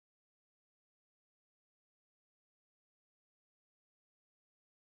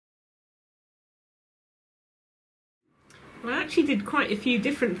Well, I actually did quite a few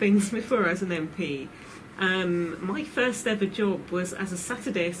different things before as an MP. My first ever job was as a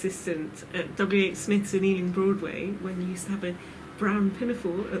Saturday assistant at W.H. Smith's in Ealing Broadway, when you used to have a brown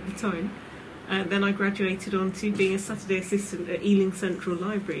pinafore at the time. Then I graduated on to being a Saturday assistant at Ealing Central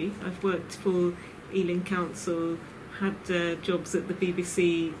Library. I've worked for Ealing Council, had jobs at the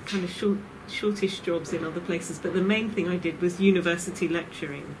BBC, kind of shortish jobs in other places, but the main thing I did was university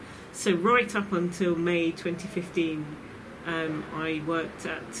lecturing. So right up until May 2015, I worked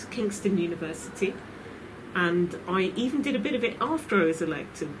at Kingston University, and I even did a bit of it after I was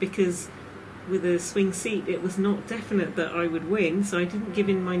elected, because with a swing seat it was not definite that I would win, so I didn't give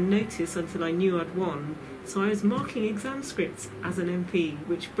in my notice until I knew I'd won. So I was marking exam scripts as an MP,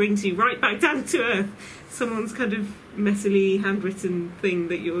 which brings you right back down to earth. Someone's kind of messily handwritten thing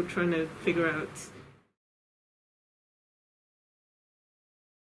that you're trying to figure out.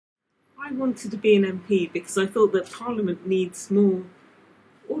 I wanted to be an MP because I thought that Parliament needs more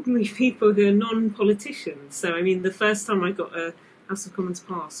ordinary people who are non-politicians. So, I mean, the first time I got a House of Commons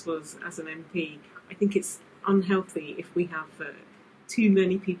pass was as an MP. I think it's unhealthy if we have too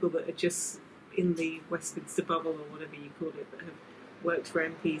many people that are just in the Westminster bubble, or whatever you call it, that have worked for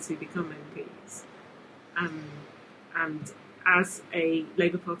MPs who become MPs. And as a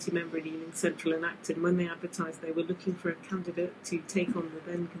Labour Party member in Ealing Central and Acton, when they advertised they were looking for a candidate to take on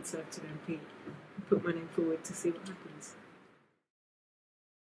the then Conservative MP, I put my name forward to see what happens.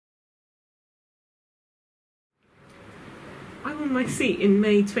 I won my seat in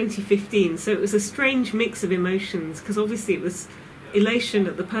May 2015, so it was a strange mix of emotions, because obviously it was elation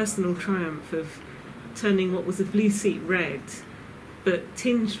at the personal triumph of turning what was a blue seat red, but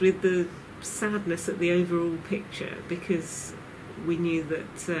tinged with the sadness at the overall picture, because we knew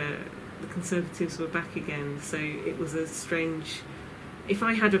that the Conservatives were back again. So it was a strange... If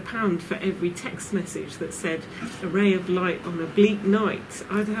I had £1 for every text message that said "a ray of light on a bleak night,"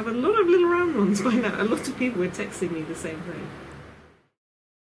 I'd have a lot of little round ones by now. A lot of people were texting me the same thing.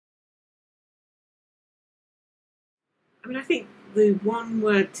 I mean, I think the one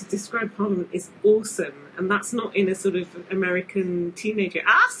word to describe Parliament is awesome, and that's not in a sort of American teenager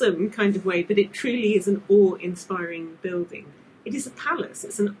awesome kind of way, but it truly is an awe-inspiring building. It is a palace.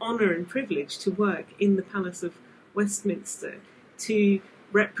 It's an honour and privilege to work in the Palace of Westminster, to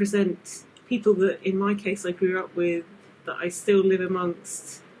represent people that, in my case, I grew up with, that I still live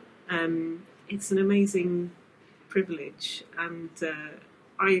amongst. It's an amazing privilege, and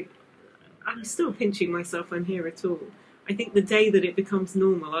I'm still pinching myself I'm here at all. I think the day that it becomes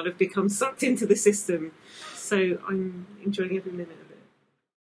normal, I'll have become sucked into the system, so I'm enjoying every minute of it.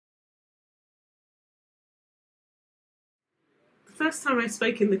 The first time I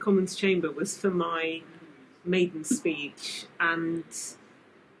spoke in the Commons Chamber was for my maiden speech, and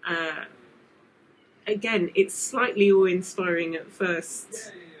again, it's slightly awe-inspiring at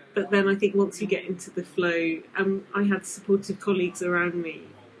first, but then I think once you get into the flow, I had supportive colleagues around me,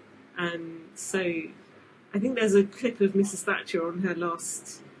 and so I think there's a clip of Mrs. Thatcher on her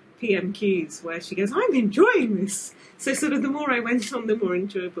last PMQs where she goes, "I'm enjoying this." So sort of the more I went on, the more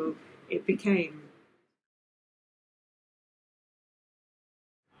enjoyable it became.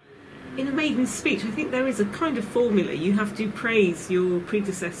 In a maiden speech, I think there is a kind of formula. You have to praise your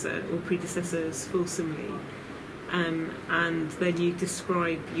predecessor or predecessors fulsomely, and then you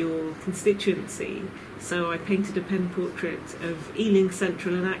describe your constituency. So I painted a pen portrait of Ealing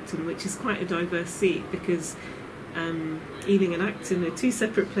Central and Acton, which is quite a diverse seat, because Ealing and Acton are two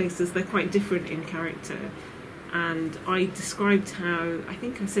separate places. They're quite different in character. And I described how, I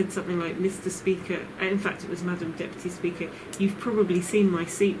think I said something like, "Mr. Speaker," in fact it was Madam Deputy Speaker, "you've probably seen my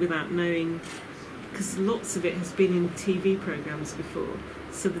seat without knowing," because lots of it has been in TV programmes before.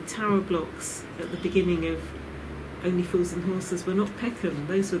 So the tower blocks at the beginning of Only Fools and Horses were not Peckham,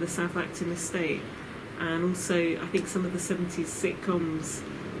 those were the South Acton estate. And also I think some of the 70s sitcoms,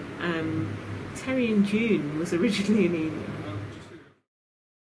 Terry and June was originally in Ealing.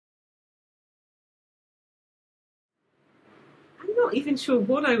 Not even sure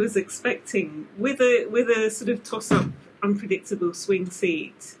what I was expecting with a sort of toss-up, unpredictable swing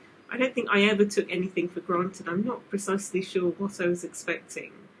seat. I don't think I ever took anything for granted. I'm not precisely sure what I was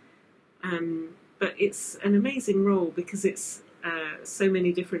expecting, but it's an amazing role because it's so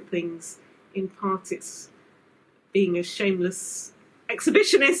many different things. In part, it's being a shameless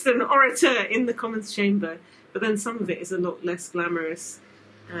exhibitionist and orator in the Commons Chamber, but then some of it is a lot less glamorous.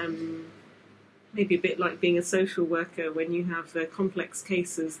 Maybe a bit like being a social worker when you have complex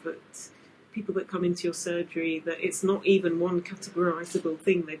cases, that people that come into your surgery, that it's not even one categorisable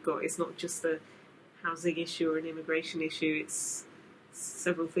thing they've got. It's not just a housing issue or an immigration issue. It's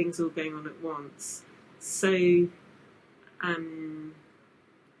several things all going on at once. So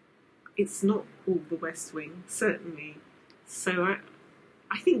It's not all the West Wing, certainly. So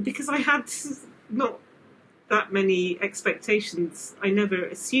I think because I had not that many expectations, I never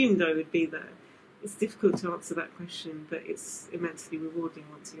assumed I would be there. It's difficult to answer that question, but it's immensely rewarding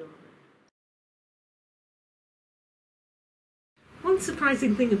once you're on it. One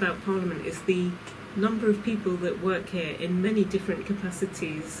surprising thing about Parliament is the number of people that work here in many different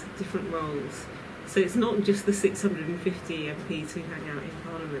capacities, different roles. So it's not just the 650 MPs who hang out in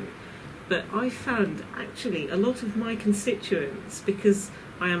Parliament, but I found actually a lot of my constituents, because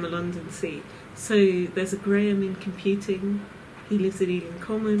I am a London seat, so there's a Graham in computing, he lives at Ealing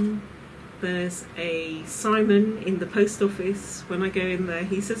Common. There's a Simon in the post office. When I go in there,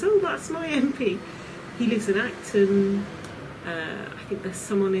 he says, "Oh, that's my MP." He lives in Acton. I think there's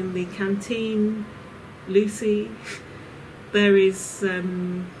someone in the canteen, Lucy. There is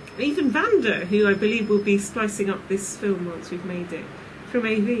even Vanda, who I believe will be splicing up this film once we've made it, from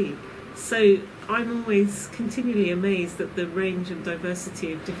AV. So I'm always continually amazed at the range and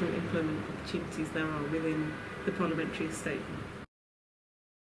diversity of different employment opportunities there are within the parliamentary estate.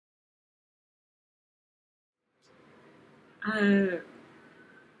 I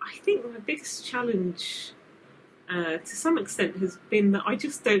think my biggest challenge, to some extent, has been that I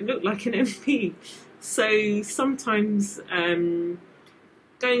just don't look like an MP. So sometimes,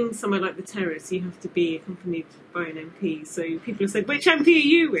 going somewhere like the Terrace, you have to be accompanied by an MP. So people have said, "Which MP are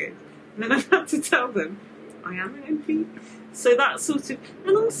you with?" And then I've had to tell them, "I am an MP." So that sort of,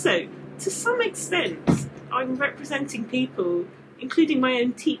 and also, to some extent, I'm representing people, including my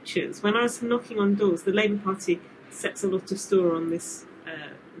own teachers. When I was knocking on doors, the Labour Party sets a lot of store on this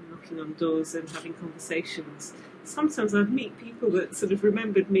knocking on doors and having conversations. Sometimes I'd meet people that sort of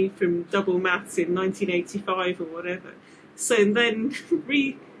remembered me from double maths in 1985 or whatever. So then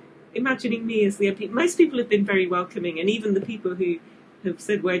imagining me as the MP, most people have been very welcoming, and even the people who have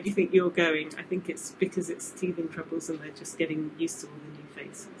said, "Where do you think you're going?" I think it's because it's teething troubles and they're just getting used to all the new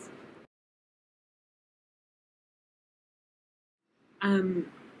faces.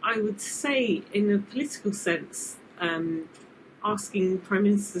 I would say, in a political sense, asking Prime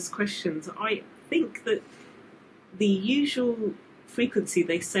Minister's questions, I think that the usual frequency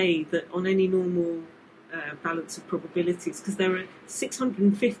they say that on any normal balance of probabilities, because there are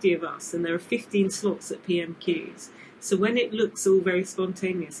 650 of us and there are 15 slots at PMQs, so when it looks all very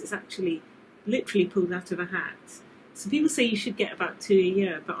spontaneous, it's actually literally pulled out of a hat. So people say you should get about 2 a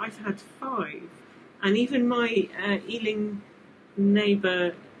year, but I've had 5. And even my Ealing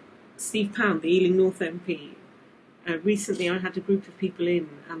neighbour, Steve Pound, the Ealing North MP, recently I had a group of people in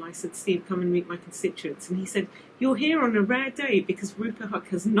and I said, "Steve, come and meet my constituents." And he said, "You're here on a rare day because Rupa Huq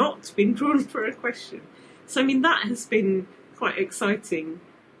has not been drawn for a question." So, I mean, that has been quite exciting.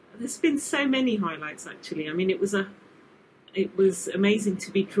 There's been so many highlights, actually. I mean, it was amazing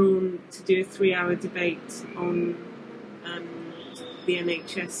to be drawn to do a 3-hour debate on the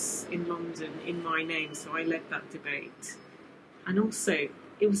NHS in London in my name, so I led that debate. And also,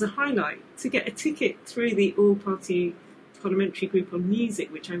 it was a highlight to get a ticket through the all-party parliamentary group on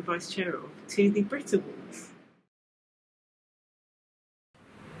music, which I'm vice chair of, to the Brit Awards.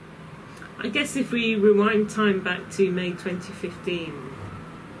 I guess if we rewind time back to May 2015,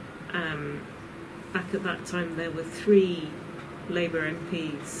 back at that time there were 3 Labour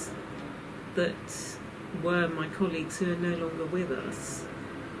MPs that were my colleagues who are no longer with us,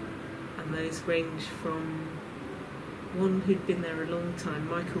 and those range from one who'd been there a long time,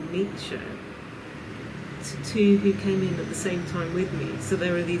 Michael Meacher, to 2 who came in at the same time with me. So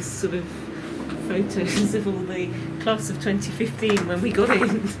there are these sort of photos of all the class of 2015 when we got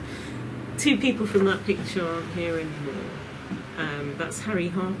in. 2 people from that picture aren't here anymore. That's Harry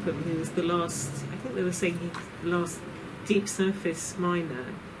Harpham, who was the last, I think they were saying he was the last deep surface miner,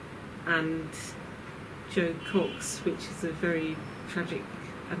 and Joe Cox, which is a very tragic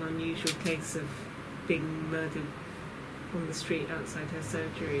and unusual case of being murdered on the street outside her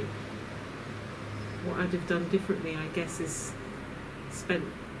surgery. What I'd have done differently, I guess, is spent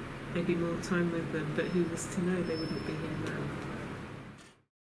maybe more time with them, but who was to know they wouldn't be here now.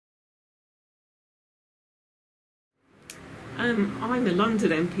 I'm a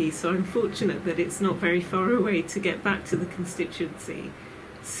London MP, so I'm fortunate that it's not very far away to get back to the constituency.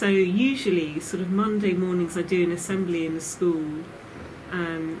 So usually, sort of Monday mornings, I do an assembly in a school,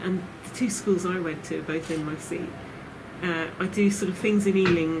 and the 2 schools I went to are both in my seat. I do sort of things in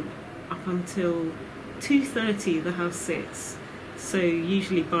Ealing up until 2:30 the House sits. So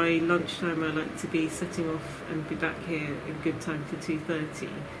usually by lunchtime I like to be setting off and be back here in good time for 2:30.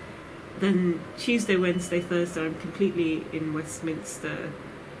 Then Tuesday, Wednesday, Thursday I'm completely in Westminster.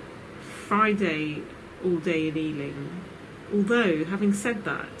 Friday all day in Ealing. Although, having said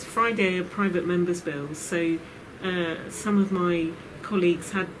that, Friday are private members' bills, so some of my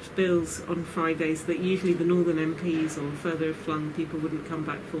colleagues had bills on Fridays that usually the Northern MPs or further flung people wouldn't come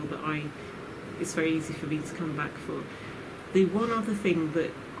back for, that it's very easy for me to come back for. The one other thing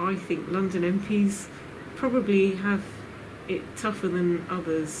that I think London MPs probably have it tougher than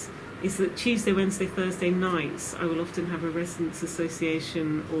others is that Tuesday, Wednesday, Thursday nights I will often have a residents'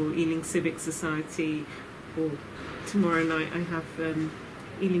 association or Ealing Civic Society, or tomorrow night I have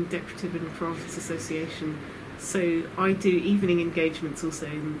Ealing Decorative and Crafts Association. So I do evening engagements also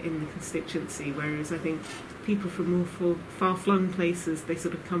in the constituency, whereas I think people from more far-flung places, they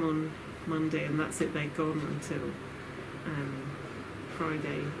sort of come on Monday and that's it, they're gone until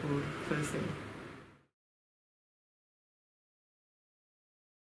Friday or Thursday.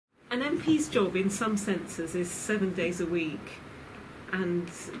 An MP's job in some senses is 7 days a week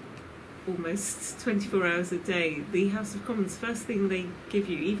and almost 24 hours a day. The House of Commons, first thing they give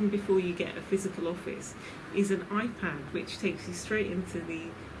you, even before you get a physical office, is an iPad which takes you straight into the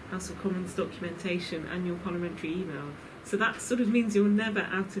House of Commons documentation and your parliamentary email. So that sort of means you're never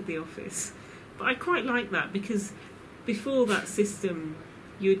out of the office. But I quite like that, because before that system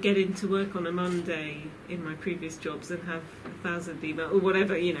you would get into work on a Monday in my previous jobs and have 1,000 emails or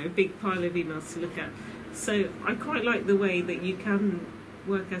whatever, big pile of emails to look at. So I quite like the way that you can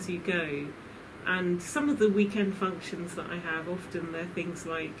work as you go. And some of the weekend functions that I have, often they're things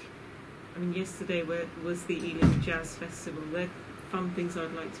like, yesterday was the Ealing Jazz Festival. They're fun things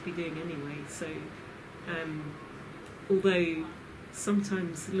I'd like to be doing anyway. So although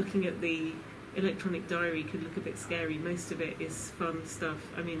sometimes looking at the electronic diary could look a bit scary, most of it is fun stuff.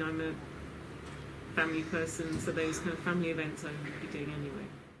 I'm a family person, so those kind of family events I would be doing anyway.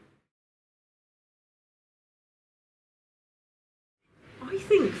 I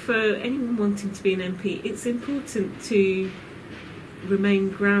think for anyone wanting to be an MP, it's important to remain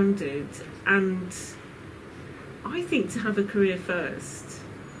grounded, and I think to have a career first,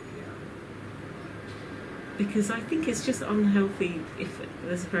 because I think it's just unhealthy if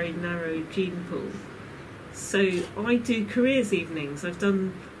there's a very narrow gene pool. So I do careers evenings. I've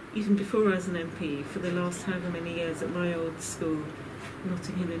done, even before I was an MP, for the last however many years at my old school,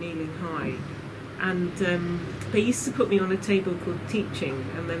 Nottingham and Ealing High. And they used to put me on a table called teaching,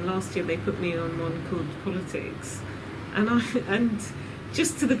 and then last year they put me on one called politics. And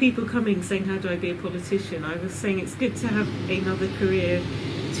just to the people coming saying, how do I be a politician, I was saying it's good to have another career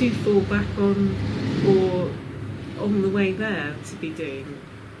to fall back on, or on the way there to be doing.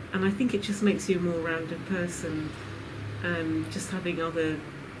 And I think it just makes you a more rounded person, just having other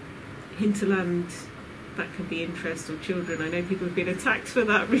hinterland that can be interest, or children. I know people have been attacked for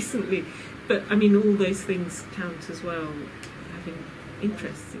that recently, but all those things count as well, having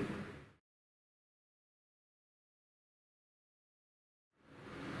interests in.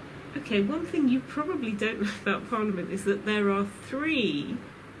 Okay, one thing you probably don't know about Parliament is that there are 3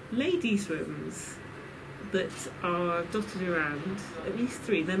 ladies' rooms that are dotted around, at least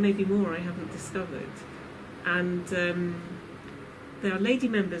 3, there may be more I haven't discovered, and they are lady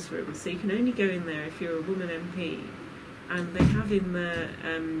members' rooms, so you can only go in there if you're a woman MP, and they have in there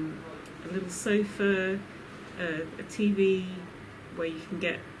a little sofa, a TV where you can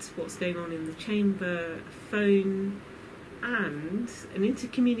get what's going on in the chamber, a phone, and an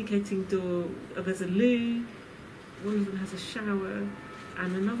intercommunicating door. There's a loo, one of them has a shower,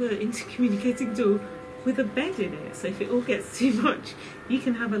 and another intercommunicating door with a bed in it, so if it all gets too much you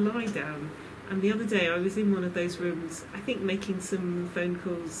can have a lie down. And the other day I was in one of those rooms, I think making some phone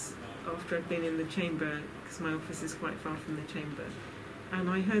calls after I'd been in the chamber, because my office is quite far from the chamber, and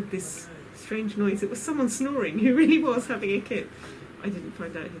I heard this strange noise. It was someone snoring who really was having a kip. I didn't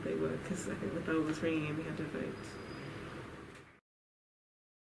find out who they were because I think the bell was ringing and we had a vote.